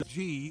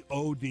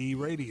WGOD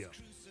Radio.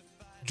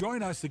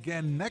 Join us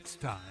again next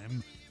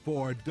time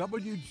for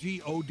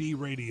WGOD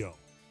Radio.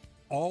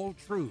 All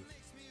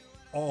truth,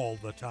 all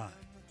the time.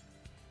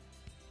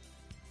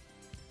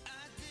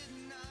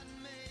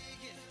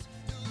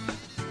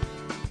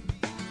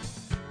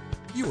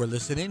 You are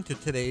listening to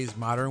today's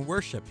Modern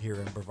Worship here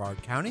in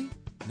Brevard County,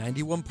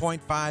 91.5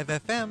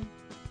 FM,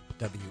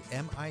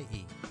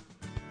 WMIE.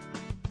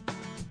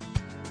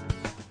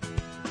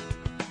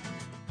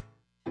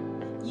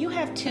 You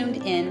have tuned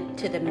in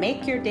to the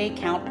Make Your Day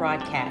Count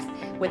broadcast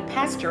with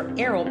Pastor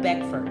Errol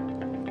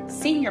Beckford,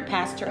 Senior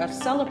Pastor of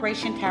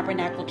Celebration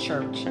Tabernacle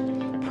Church,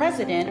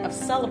 President of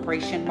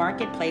Celebration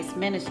Marketplace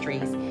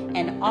Ministries,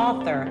 and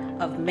author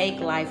of Make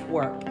Life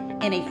Work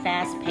in a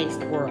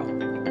Fast-Paced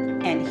World.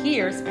 And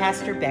here's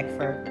Pastor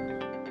Beckford.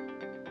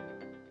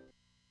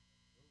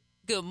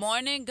 Good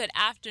morning, good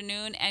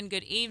afternoon, and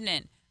good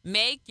evening.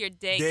 Make your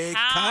day They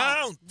count.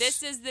 count.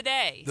 This is the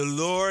day. The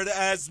Lord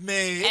has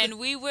made. And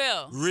we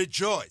will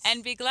Rejoice.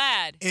 and be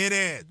glad in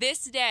it.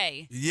 this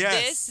day.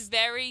 Yes. This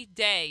very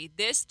day.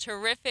 This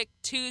terrific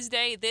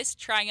Tuesday. This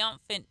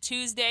triumphant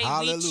Tuesday.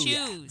 Hallelujah. We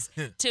choose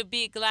to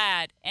be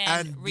glad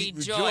and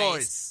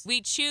rejoice. We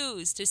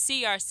choose to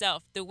see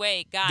ourselves the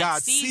way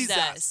God sees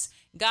us.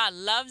 God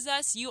loves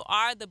us. You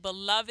are the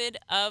beloved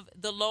of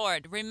the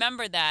Lord.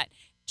 Remember that.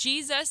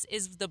 Jesus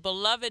is the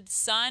beloved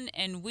Son,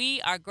 and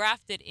we are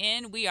grafted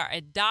in. We are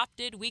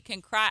adopted. We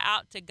can cry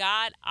out to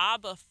God,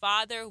 Abba,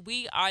 Father.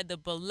 We are the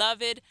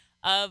beloved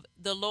of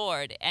the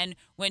Lord. And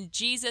when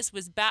Jesus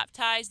was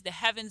baptized, the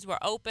heavens were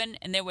open,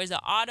 and there was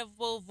an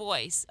audible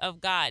voice of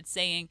God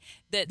saying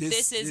that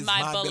this is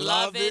my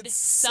beloved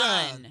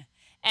Son.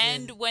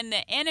 And when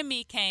the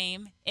enemy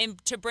came in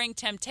to bring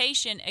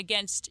temptation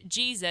against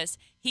Jesus,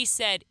 he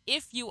said,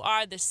 if you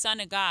are the Son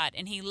of God,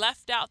 and he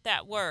left out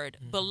that word,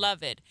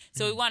 beloved.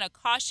 So we want to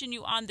caution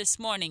you on this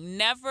morning,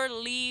 never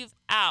leave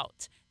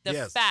out the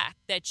fact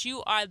that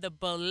you are the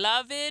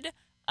beloved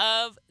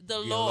of the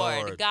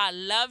Lord. God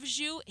loves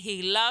you.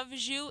 He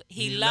loves you.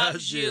 He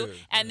loves you.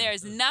 And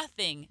there's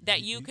nothing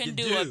that you can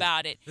do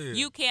about it.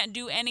 You can't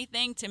do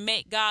anything to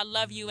make God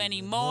love you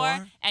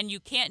anymore, and you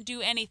can't do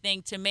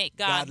anything to make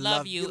God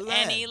love you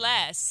any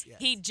less. Yes.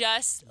 He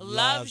just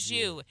loves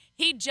you.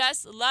 He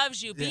just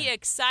loves you. Be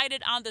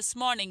excited on this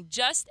morning,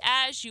 just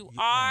as you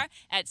are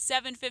at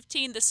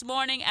 7:15 this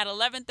morning, at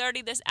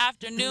 11:30 this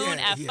afternoon,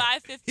 at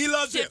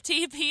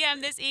 5:15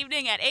 p.m. this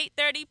evening, at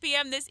 8:30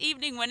 p.m. this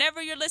evening,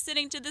 whenever you're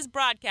listening to this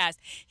broadcast.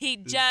 He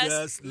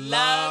just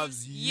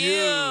loves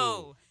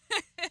you.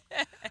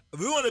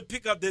 We want to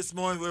pick up this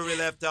morning where we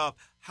left off.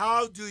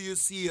 How do you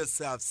see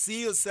yourself?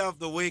 See yourself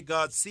the way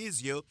God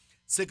sees you.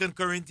 2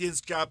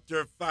 Corinthians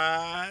chapter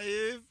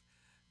 5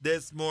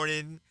 this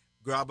morning.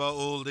 Grab a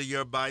hold of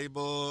your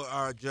Bible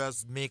or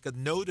just make a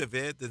note of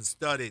it and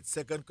study it.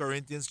 2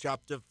 Corinthians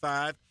chapter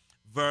 5,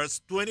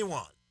 verse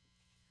 21.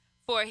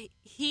 For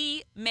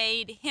he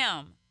made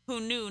him who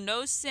knew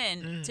no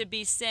sin to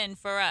be sin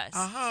for us,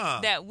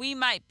 that we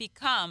might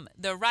become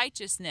the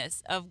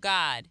righteousness of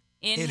God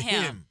in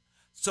him.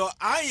 So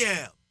I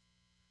am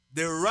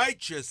the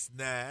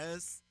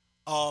righteousness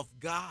of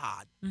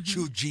God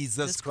through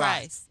Jesus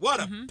Christ.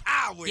 What a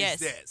power is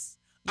this?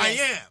 I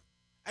am.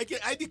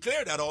 I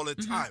declare that all the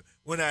time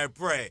when I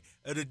pray.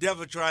 The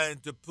devil trying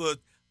to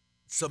put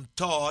some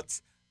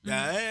thoughts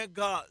that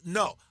God.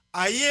 No,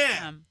 I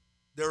am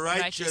the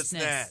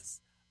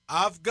righteousness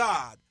of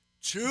God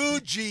through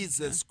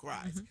Jesus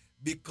Christ,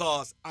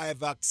 because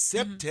I've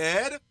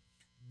accepted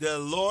the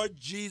Lord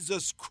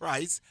Jesus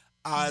Christ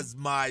as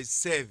my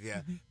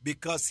Savior,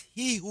 because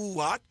he who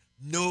what?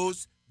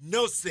 Knows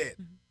no sin.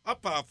 How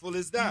powerful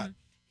is that?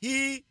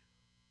 He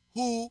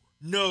who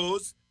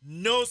knows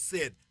no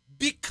sin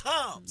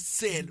becomes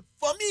sin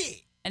for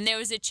me. And there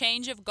was a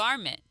change of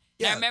garment.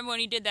 I remember when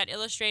you did that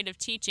illustrative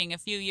teaching a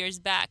few years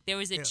back, there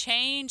was a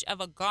change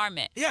of a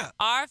garment.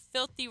 Our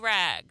filthy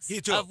rags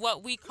of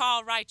what we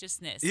call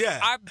righteousness,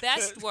 our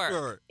best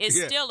work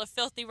is still a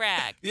filthy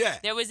rag.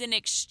 There was an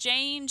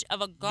exchange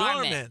of a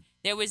garment.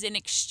 There was an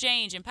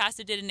exchange, and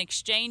Pastor did an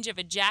exchange of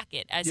a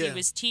jacket as he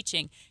was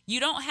teaching. You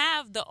don't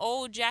have the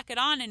old jacket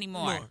on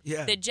anymore.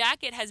 The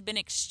jacket has been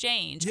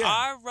exchanged.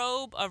 Our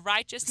robe of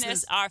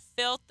righteousness, our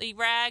filthy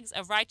rags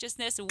of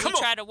righteousness, and we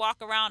try to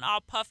walk around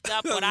all puffed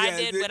up, what I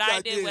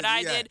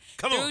did.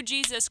 Through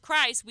Jesus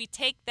Christ, we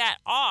take that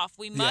off.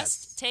 We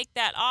must take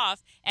that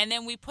off, and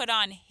then we put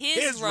on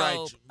his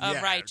robe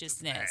of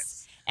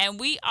righteousness. And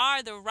we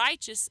are the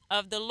righteous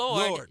of the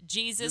Lord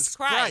Jesus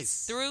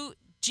Christ. Through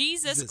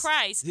Jesus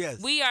Christ,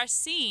 we are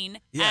seen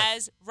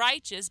as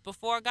righteous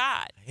before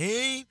God.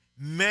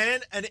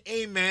 Amen and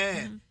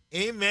amen.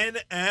 Amen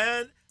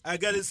and I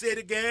got to say it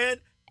again.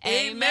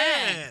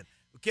 Amen.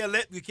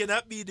 We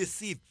cannot be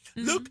deceived.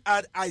 Look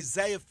at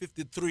Isaiah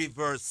 53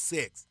 verse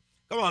 6.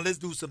 Come on, let's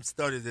do some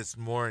study this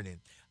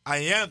morning. I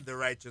am the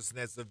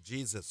righteousness of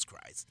Jesus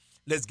Christ.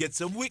 Let's get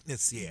some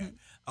witness here.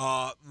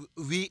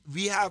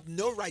 We have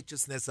no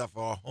righteousness of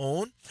our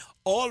own.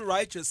 All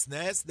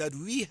righteousness that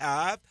we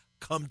have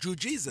come through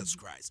Jesus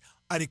Christ.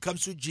 and it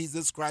comes through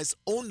Jesus Christ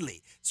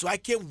only. So I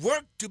can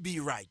work to be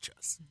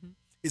righteous. Mm-hmm.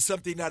 It's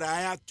something that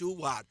I have to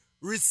what?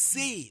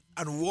 Receive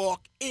and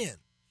walk in.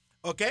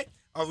 Okay?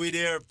 Are we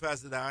there,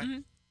 Pastor Don? Mm-hmm.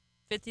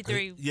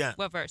 53. Yeah.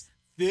 What verse?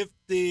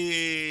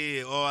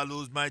 50. Oh, I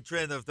lose my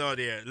train of thought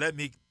here. Let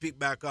me pick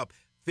back up.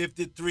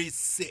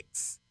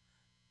 53:6.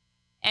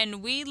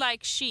 And we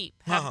like sheep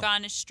have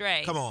gone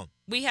astray. Come on.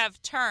 We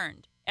have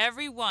turned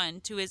every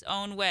one to his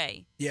own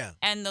way. Yeah.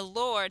 And the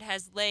Lord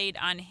has laid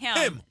on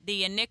him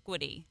the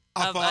iniquity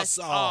of us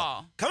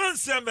all. Come on,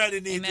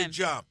 somebody needs to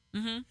jump.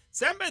 Mm-hmm.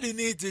 Somebody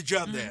needs to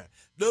jump there.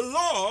 The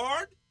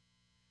Lord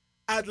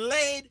had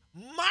laid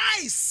my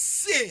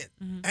sin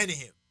on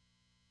him.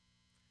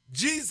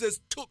 Jesus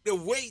took the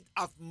weight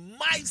of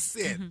my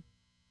sin. Mm-hmm.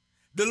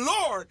 The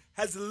Lord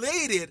has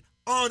laid it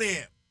on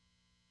him,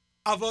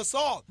 of us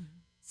all. Mm-hmm.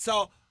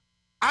 So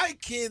I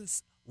can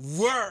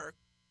work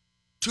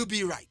to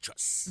be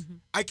righteous. Mm-hmm.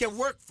 I can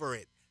work for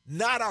it,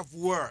 not of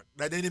work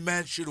that any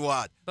man should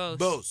what?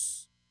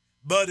 Boast.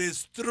 But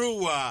it's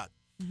through what?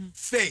 Mm-hmm.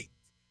 Faith,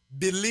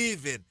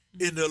 believing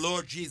in the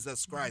Lord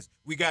Jesus Christ.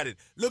 We got it.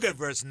 Look at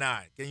verse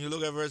 9. Can you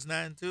look at verse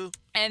 9 too?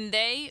 And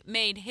they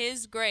made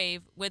his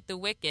grave with the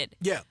wicked,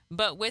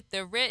 but with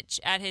the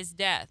rich at his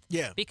death,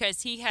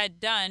 because he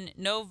had done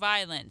no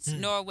violence,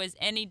 nor was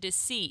any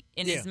deceit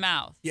in his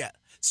mouth. Yeah.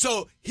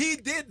 So he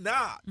did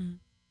not. Mm-hmm.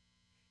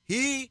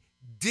 He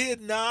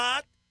did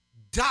not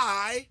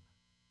die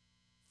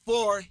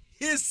for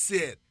his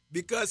sin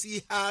because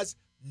he has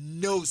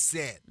no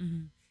sin.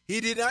 Mm-hmm. He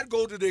did not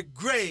go to the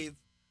grave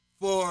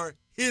for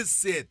his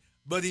sin,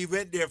 but he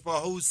went there for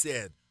whose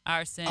sin?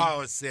 Our sin.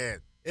 Our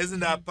sin.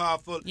 Isn't that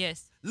powerful?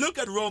 Yes. Look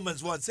at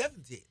Romans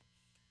 1:17.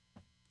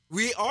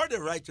 We are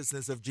the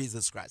righteousness of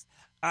Jesus Christ.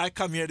 I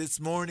come here this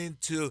morning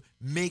to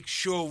make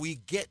sure we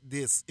get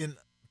this in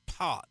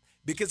part.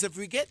 Because if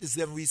we get this,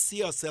 then we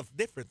see ourselves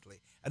differently.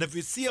 And if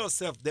we see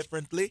ourselves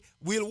differently,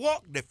 we'll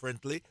walk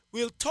differently,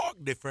 we'll talk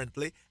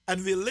differently,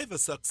 and we'll live a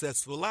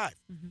successful life.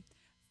 Mm-hmm.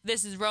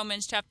 This is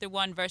Romans chapter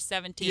 1, verse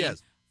 17.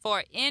 Yes.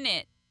 For in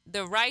it,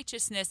 the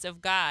righteousness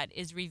of God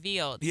is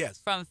revealed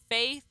from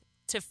faith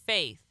to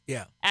faith.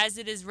 Yeah. As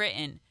it is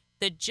written,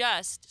 the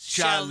just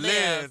shall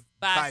live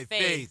by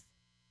faith.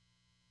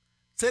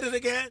 Say it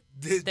again.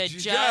 The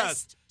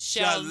just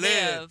shall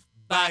live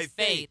by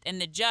faith. And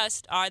the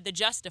just are the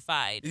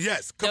justified.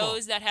 Yes,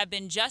 those that have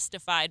been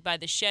justified by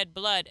the shed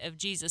blood of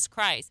Jesus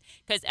Christ.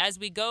 Because as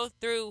we go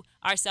through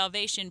our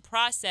salvation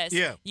process,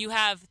 you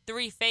have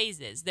three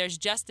phases. There's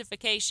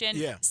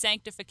justification,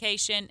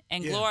 sanctification,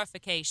 and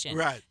glorification.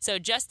 Right. So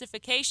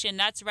justification,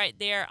 that's right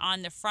there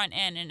on the front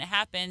end, and it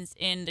happens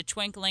in the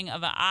twinkling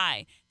of an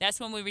eye. That's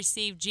when we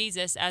receive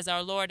Jesus as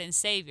our Lord and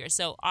Savior.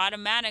 So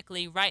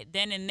automatically, right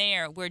then and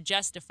there, we're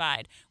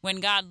justified. When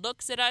God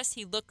looks at us,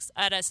 he looks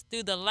at us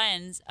through the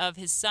lens of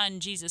his Son,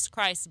 Jesus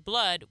Christ's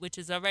blood, which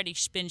has already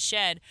been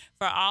shed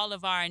for all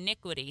of our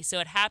iniquity. So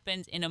it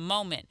happens in a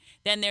moment.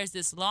 Then there's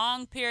this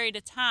long period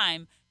of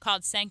time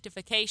called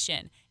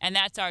sanctification, and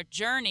that's our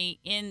journey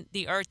in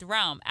the earth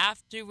realm.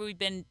 After we've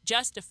been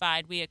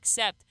justified, we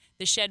accept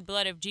the shed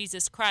blood of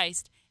Jesus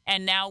Christ,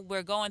 and now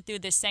we're going through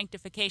this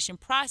sanctification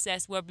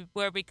process where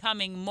we're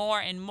becoming more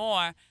and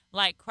more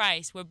like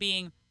Christ. We're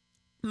being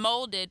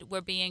molded,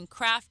 we're being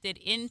crafted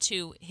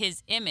into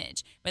his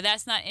image. But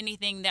that's not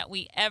anything that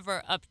we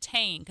ever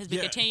obtain, because we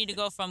continue to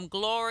go from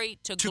glory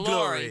to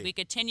glory. We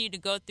continue to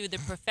go through the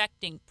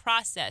perfecting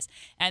process.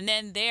 And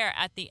then there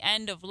at the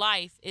end of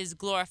life is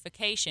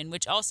glorification,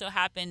 which also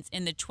happens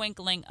in the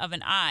twinkling of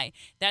an eye.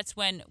 That's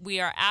when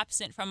we are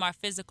absent from our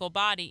physical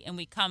body and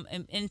we come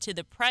into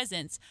the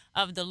presence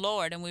of the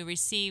Lord, and we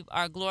receive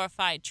our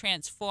glorified,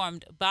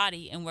 transformed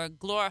body, and we're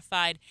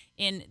glorified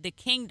in the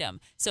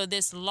kingdom. So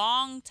this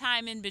long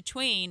time in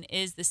between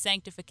is the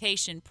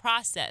sanctification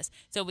process.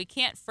 So we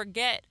can't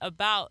forget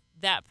about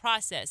that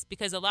process,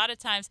 because a lot of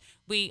times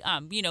we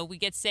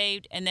get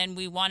saved and then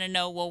we want to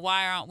know, well,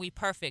 why aren't we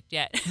perfect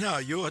yet? No,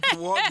 you have to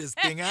walk this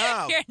thing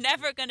out. You're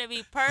never going to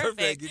be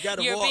perfect. You got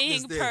to You're walk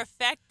being this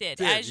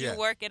perfected as you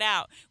work it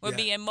out. We're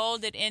being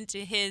molded into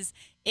his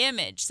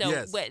image.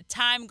 So when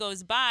time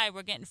goes by,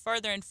 we're getting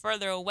further and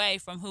further away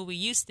from who we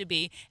used to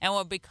be, and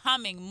we're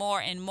becoming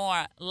more and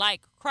more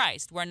like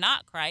Christ. We're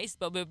not Christ,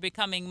 but we're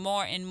becoming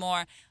more and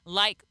more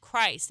like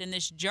Christ. And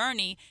this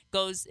journey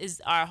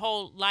is our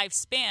whole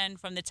lifespan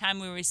from the time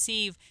we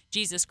receive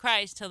Jesus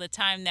Christ till the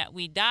time that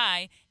we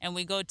die and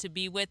we go to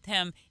be with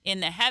him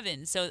in the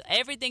heavens. So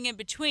everything in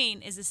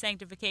between is a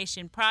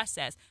sanctification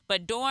process.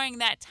 But during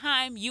that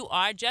time, you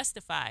are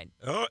justified.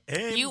 Oh,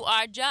 you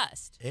are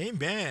just.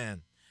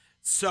 Amen.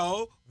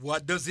 So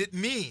what does it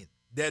mean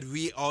that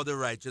we are the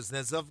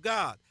righteousness of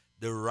God?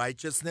 The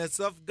righteousness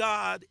of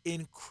God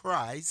in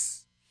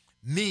Christ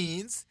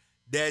means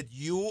that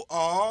you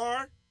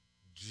are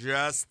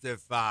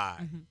justified.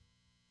 Mm-hmm.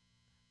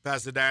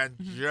 Pastor Dan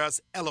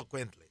just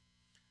eloquently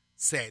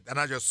said, and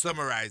I just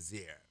summarize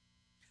here.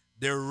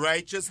 The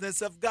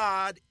righteousness of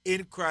God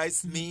in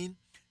Christ means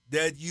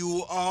that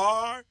you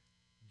are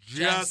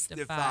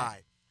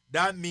justified.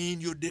 That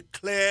means you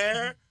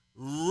declare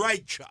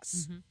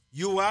righteous. Mm-hmm.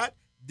 You what?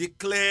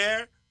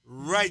 declare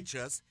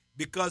righteous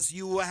because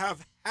you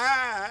have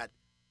had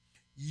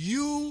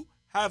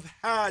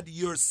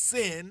your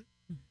sin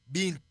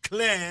being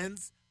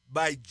cleansed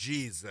by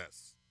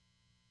Jesus.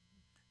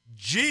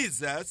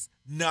 Jesus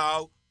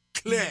now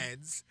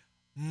cleansed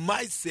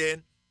my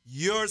sin,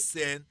 your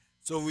sin,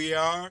 so we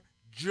are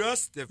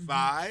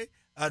justified,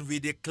 and we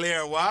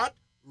declare what?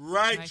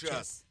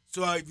 Righteous.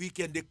 So we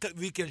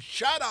can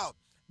shout out,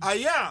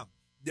 I am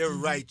the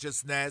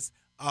righteousness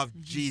of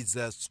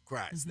Jesus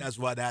Christ. That's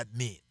what that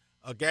means.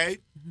 Okay?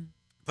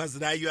 Pastor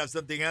Dai, you have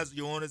something else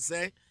you want to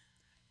say?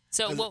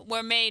 So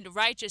we're made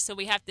righteous, so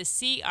we have to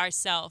see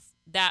ourselves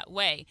that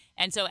way.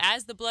 And so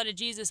as the blood of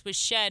Jesus was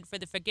shed for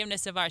the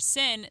forgiveness of our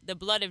sin, the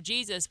blood of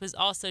Jesus was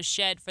also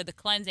shed for the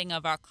cleansing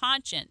of our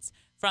conscience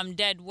from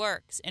dead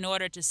works in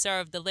order to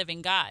serve the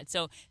living God.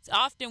 So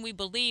often we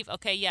believe,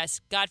 okay,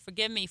 yes, God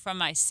forgive me from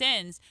my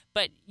sins,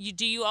 but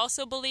do you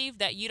also believe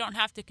that you don't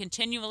have to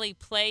continually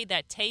play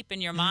that tape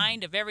in your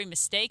mind of every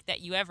mistake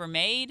that you ever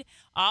made,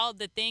 all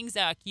the things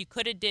that you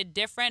could have did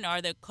different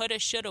or the coulda,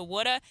 shoulda,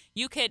 woulda?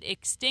 You could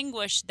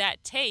extinguish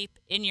that tape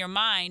in your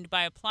mind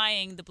by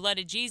applying the blood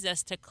of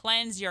Jesus to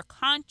cleanse your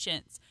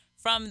conscience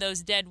from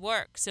those dead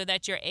works so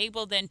that you're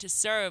able then to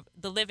serve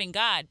the living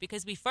God,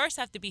 because we first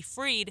have to be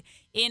freed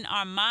in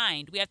our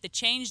mind. We have to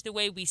change the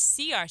way we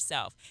see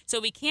ourselves. So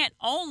we can't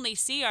only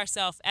see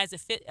ourselves as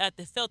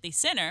the filthy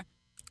sinner.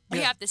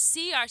 We have to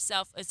see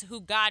ourselves as who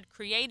God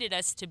created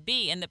us to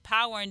be and the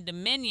power and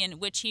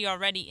dominion which he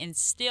already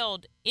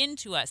instilled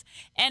into us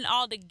and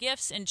all the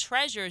gifts and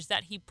treasures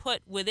that he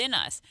put within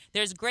us.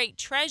 There's great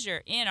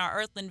treasure in our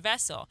earthen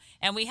vessel,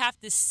 and we have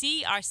to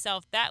see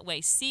ourselves that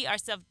way, see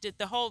ourselves.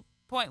 The whole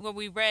point where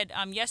we read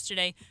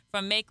yesterday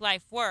from Make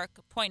Life Work,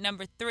 point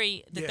number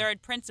 3, the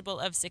third principle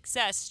of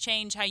success,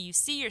 change how you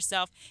see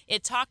yourself.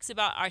 It talks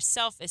about our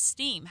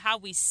self-esteem, how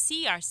we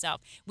see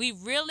ourselves. We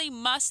really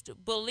must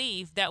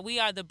believe that we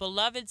are the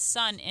beloved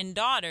son and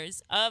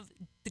daughters of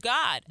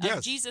God,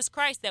 of Jesus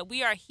Christ, that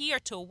we are here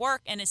to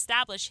work and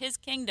establish his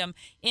kingdom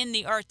in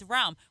the earth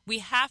realm. We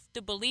have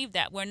to believe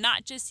that. We're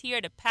not just here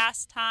to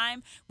pass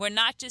time. We're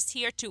not just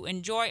here to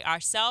enjoy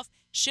ourselves.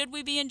 Should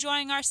we be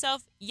enjoying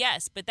ourselves?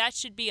 Yes, but that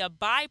should be a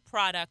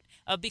byproduct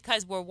of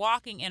because we're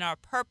walking in our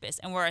purpose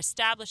and we're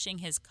establishing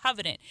his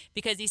covenant,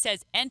 because he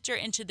says, enter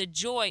into the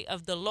joy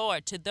of the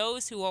Lord. To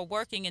those who are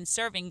working and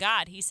serving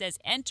God, he says,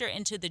 enter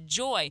into the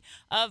joy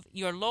of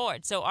your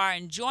Lord. So our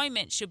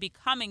enjoyment should be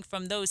coming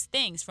from those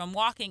things, from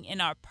walking in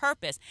our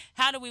purpose.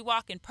 How do we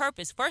walk in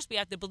purpose? First, we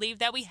have to believe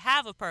that we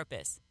have a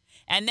purpose.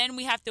 And then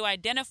we have to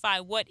identify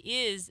what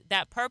is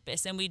that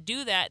purpose. And we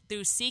do that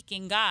through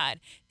seeking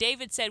God.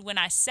 David said, when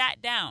I sat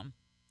down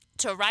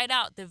to write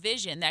out the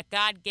vision that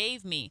God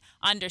gave me,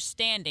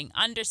 understanding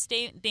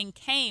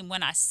came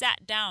when I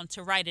sat down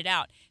to write it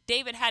out.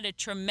 David had a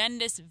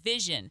tremendous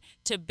vision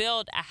to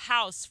build a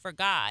house for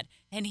God,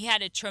 and he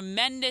had a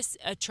tremendous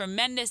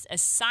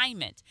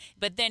assignment.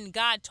 But then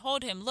God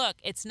told him, look,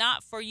 it's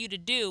not for you to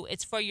do,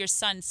 it's for your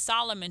son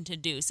Solomon to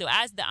do. So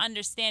as the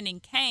understanding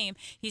came,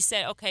 he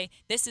said, okay,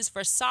 this is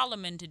for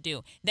Solomon to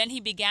do. Then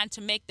he began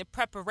to make the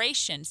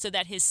preparation so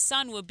that his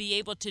son would be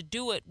able to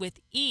do it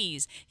with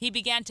ease. He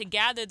began to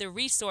gather the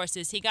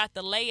resources. He got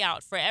the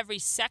layout for every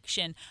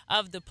section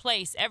of the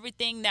place,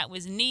 everything that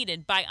was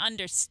needed by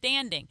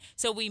understanding.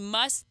 So we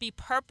must be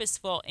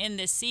purposeful in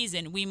this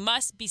season. We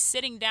must be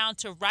sitting down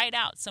to write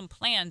out some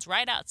plans,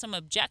 write out some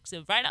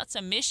objectives, write out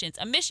some missions,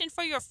 a mission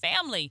for your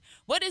family.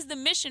 What is the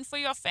mission for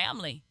your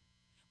family?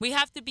 We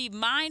have to be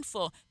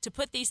mindful to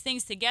put these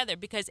things together,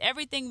 because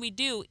everything we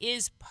do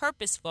is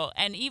purposeful.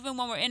 And even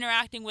when we're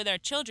interacting with our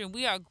children,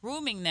 we are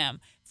grooming them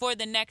for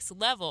the next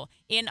level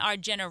in our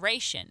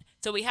generation.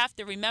 So we have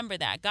to remember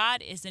that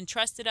God has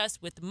entrusted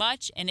us with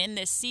much, and in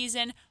this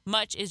season,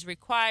 much is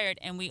required.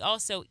 And we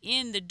also,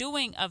 in the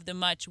doing of the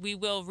much, we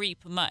will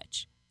reap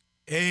much.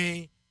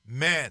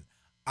 Amen.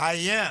 I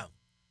am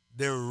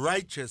the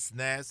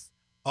righteousness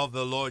of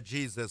the Lord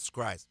Jesus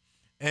Christ.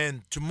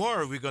 And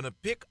tomorrow we're going to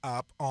pick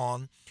up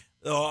on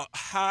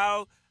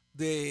how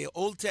the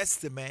Old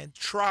Testament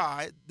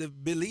tried, the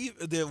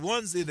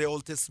ones in the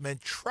Old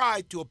Testament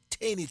tried to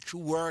obtain it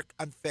through work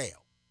and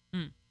fail.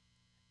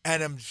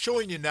 And I'm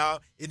showing you now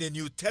in the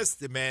New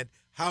Testament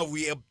how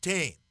we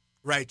obtain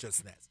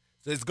righteousness.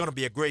 So it's going to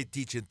be a great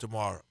teaching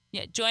tomorrow.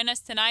 Yeah, join us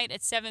tonight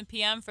at 7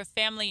 p.m. for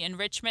Family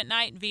Enrichment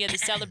Night via the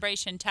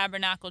Celebration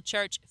Tabernacle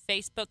Church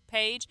Facebook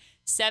page.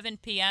 7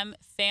 p.m.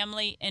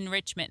 Family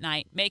Enrichment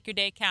Night. Make your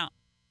day count.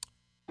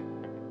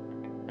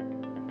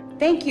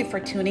 Thank you for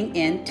tuning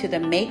in to the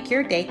Make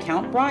Your Day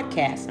Count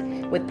broadcast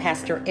with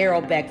Pastor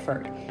Errol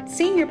Beckford,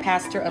 Senior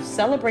Pastor of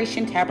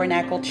Celebration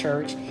Tabernacle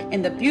Church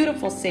in the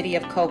beautiful city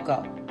of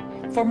Cocoa.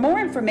 For more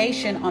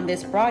information on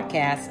this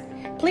broadcast,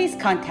 please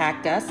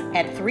contact us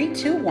at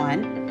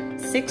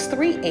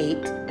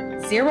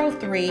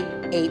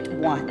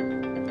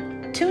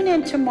 321-638-0381. Tune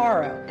in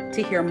tomorrow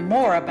to hear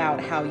more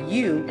about how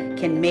you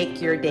can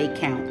make your day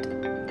count.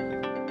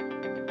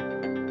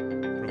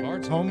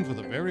 Brevard's home for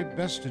the very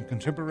best in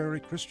contemporary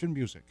Christian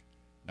music.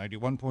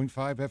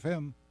 91.5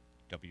 FM,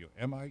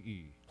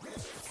 WMIE.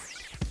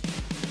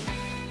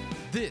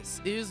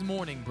 This is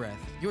Morning Breath,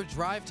 your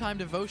drive time devotion